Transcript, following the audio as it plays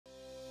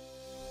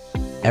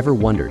Ever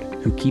wondered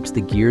who keeps the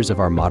gears of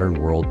our modern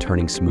world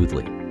turning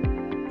smoothly?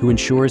 Who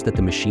ensures that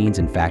the machines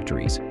in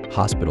factories,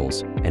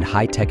 hospitals, and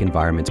high-tech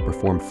environments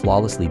perform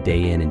flawlessly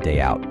day in and day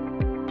out?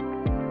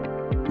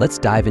 Let's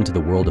dive into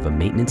the world of a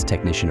maintenance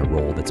technician, a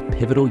role that's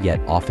pivotal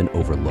yet often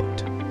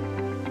overlooked.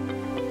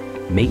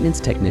 Maintenance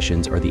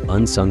technicians are the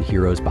unsung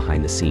heroes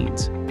behind the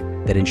scenes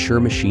that ensure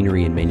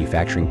machinery and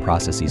manufacturing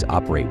processes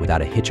operate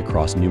without a hitch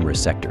across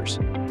numerous sectors.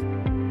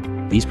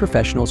 These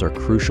professionals are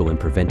crucial in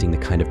preventing the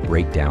kind of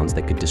breakdowns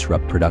that could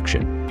disrupt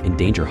production,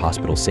 endanger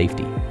hospital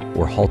safety,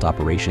 or halt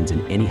operations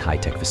in any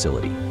high-tech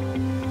facility.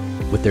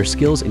 With their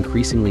skills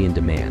increasingly in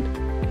demand,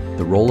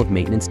 the role of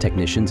maintenance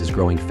technicians is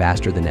growing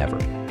faster than ever.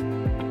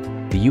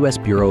 The U.S.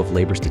 Bureau of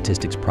Labor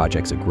Statistics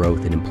projects a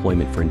growth in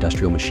employment for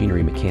industrial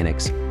machinery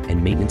mechanics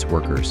and maintenance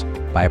workers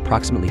by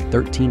approximately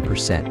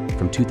 13%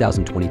 from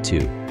 2022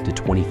 to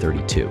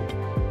 2032.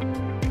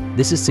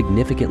 This is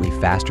significantly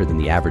faster than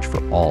the average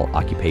for all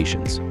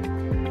occupations.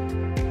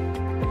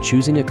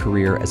 Choosing a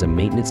career as a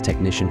maintenance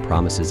technician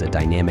promises a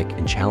dynamic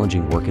and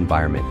challenging work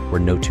environment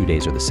where no 2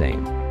 days are the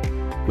same.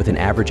 With an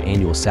average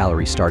annual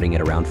salary starting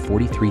at around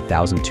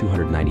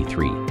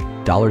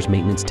 $43,293,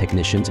 maintenance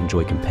technicians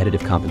enjoy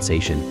competitive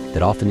compensation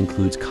that often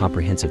includes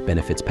comprehensive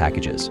benefits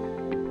packages.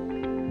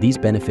 These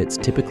benefits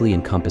typically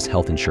encompass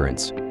health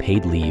insurance,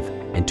 paid leave,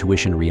 and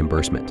tuition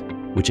reimbursement,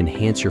 which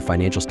enhance your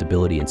financial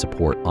stability and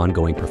support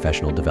ongoing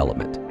professional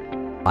development.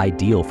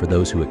 Ideal for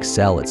those who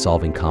excel at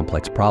solving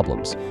complex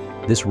problems,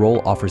 this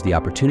role offers the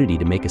opportunity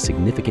to make a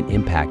significant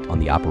impact on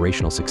the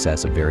operational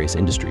success of various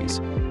industries.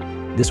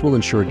 This will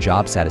ensure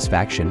job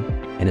satisfaction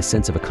and a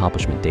sense of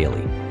accomplishment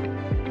daily.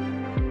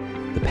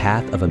 The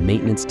path of a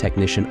maintenance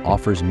technician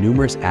offers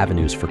numerous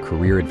avenues for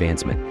career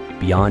advancement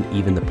beyond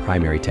even the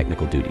primary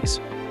technical duties.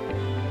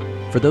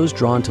 For those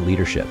drawn to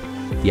leadership,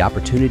 the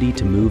opportunity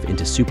to move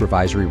into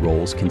supervisory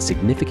roles can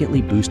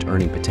significantly boost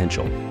earning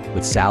potential,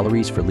 with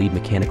salaries for lead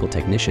mechanical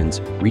technicians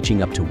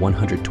reaching up to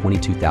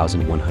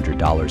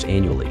 $122,100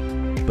 annually.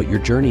 But your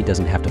journey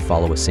doesn't have to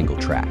follow a single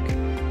track.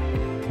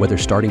 Whether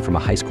starting from a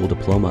high school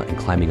diploma and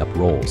climbing up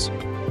roles,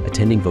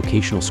 attending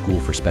vocational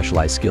school for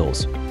specialized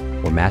skills,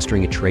 or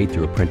mastering a trade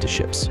through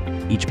apprenticeships,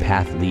 each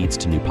path leads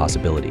to new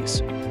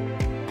possibilities.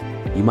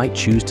 You might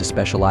choose to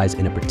specialize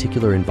in a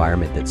particular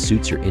environment that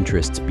suits your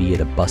interests, be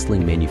it a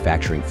bustling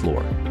manufacturing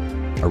floor,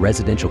 a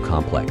residential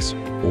complex,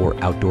 or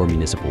outdoor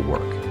municipal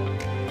work.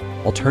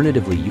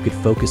 Alternatively, you could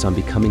focus on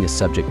becoming a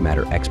subject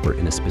matter expert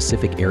in a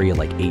specific area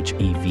like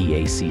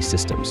HVAC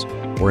systems,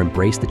 or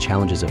embrace the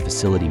challenges of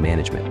facility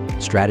management,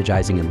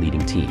 strategizing and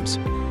leading teams.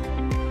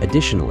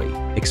 Additionally,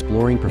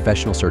 exploring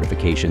professional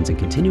certifications and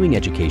continuing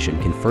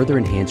education can further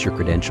enhance your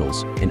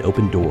credentials and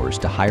open doors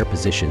to higher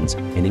positions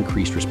and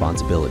increased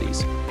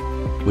responsibilities.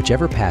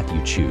 Whichever path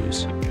you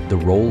choose, the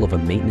role of a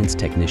maintenance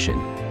technician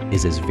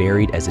is as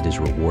varied as it is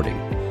rewarding,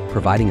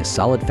 providing a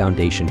solid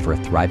foundation for a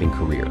thriving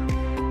career.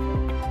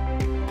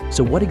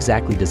 So what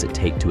exactly does it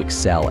take to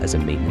excel as a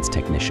maintenance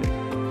technician?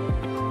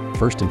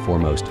 First and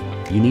foremost,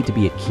 you need to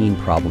be a keen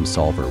problem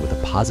solver with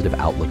a positive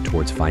outlook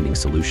towards finding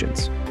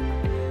solutions.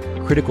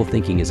 Critical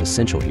thinking is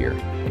essential here,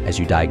 as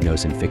you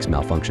diagnose and fix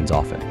malfunctions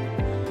often.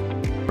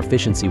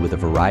 Proficiency with a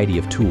variety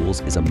of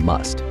tools is a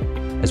must,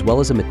 as well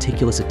as a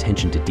meticulous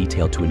attention to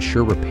detail to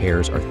ensure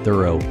repairs are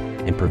thorough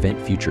and prevent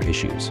future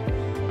issues.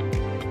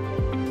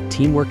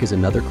 Teamwork is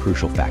another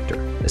crucial factor,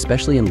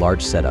 especially in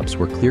large setups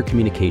where clear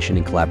communication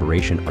and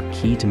collaboration are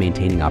key to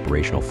maintaining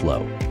operational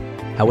flow.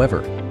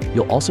 However,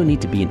 you'll also need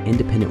to be an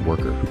independent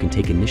worker who can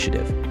take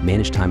initiative,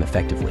 manage time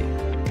effectively,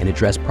 and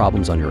address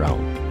problems on your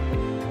own.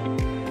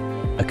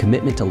 A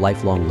commitment to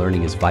lifelong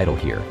learning is vital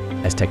here,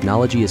 as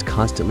technology is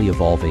constantly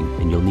evolving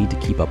and you'll need to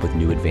keep up with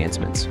new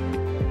advancements.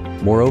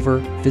 Moreover,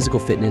 physical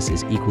fitness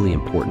is equally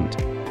important,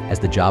 as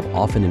the job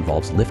often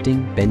involves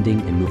lifting, bending,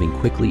 and moving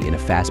quickly in a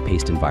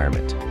fast-paced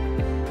environment.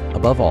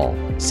 Above all,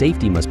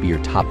 safety must be your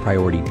top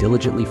priority.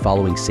 Diligently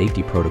following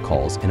safety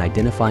protocols and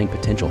identifying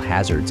potential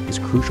hazards is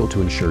crucial to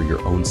ensure your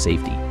own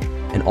safety,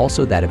 and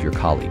also that of your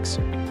colleagues.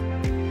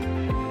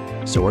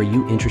 So are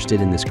you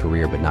interested in this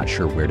career but not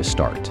sure where to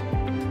start?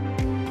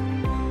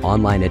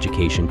 Online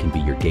education can be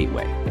your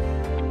gateway.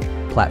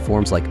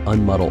 Platforms like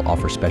Unmuddle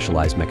offer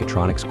specialized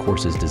mechatronics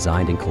courses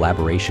designed in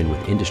collaboration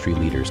with industry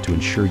leaders to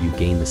ensure you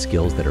gain the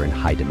skills that are in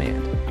high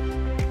demand.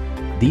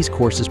 These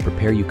courses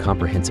prepare you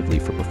comprehensively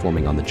for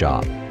performing on the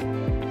job.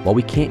 While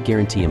we can't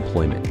guarantee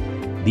employment,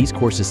 these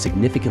courses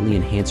significantly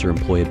enhance your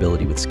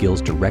employability with skills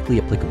directly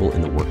applicable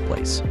in the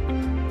workplace.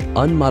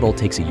 Unmuddle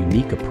takes a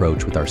unique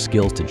approach with our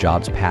Skills to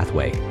Jobs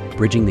pathway,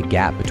 bridging the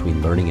gap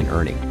between learning and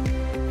earning.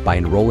 By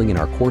enrolling in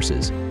our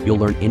courses, you'll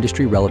learn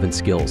industry-relevant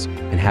skills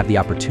and have the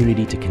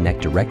opportunity to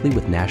connect directly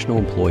with national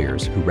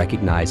employers who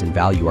recognize and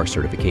value our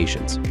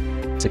certifications.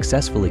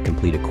 Successfully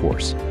complete a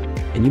course,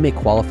 and you may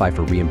qualify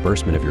for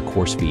reimbursement of your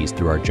course fees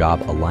through our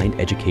job-aligned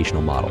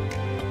educational model.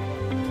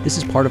 This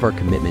is part of our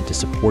commitment to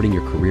supporting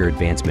your career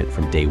advancement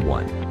from day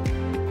one.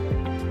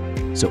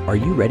 So are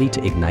you ready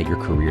to ignite your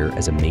career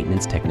as a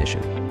maintenance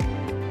technician?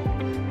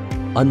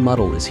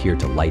 Unmuddle is here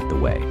to light the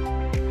way.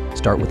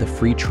 Start with a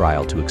free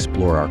trial to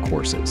explore our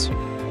courses.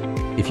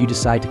 If you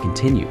decide to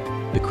continue,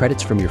 the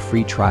credits from your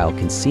free trial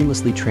can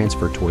seamlessly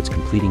transfer towards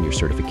completing your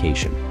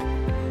certification.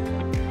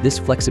 This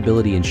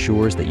flexibility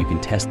ensures that you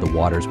can test the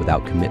waters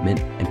without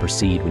commitment and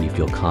proceed when you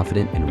feel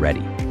confident and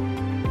ready.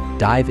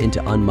 Dive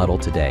into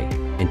Unmuddle today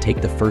and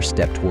take the first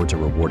step towards a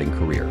rewarding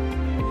career.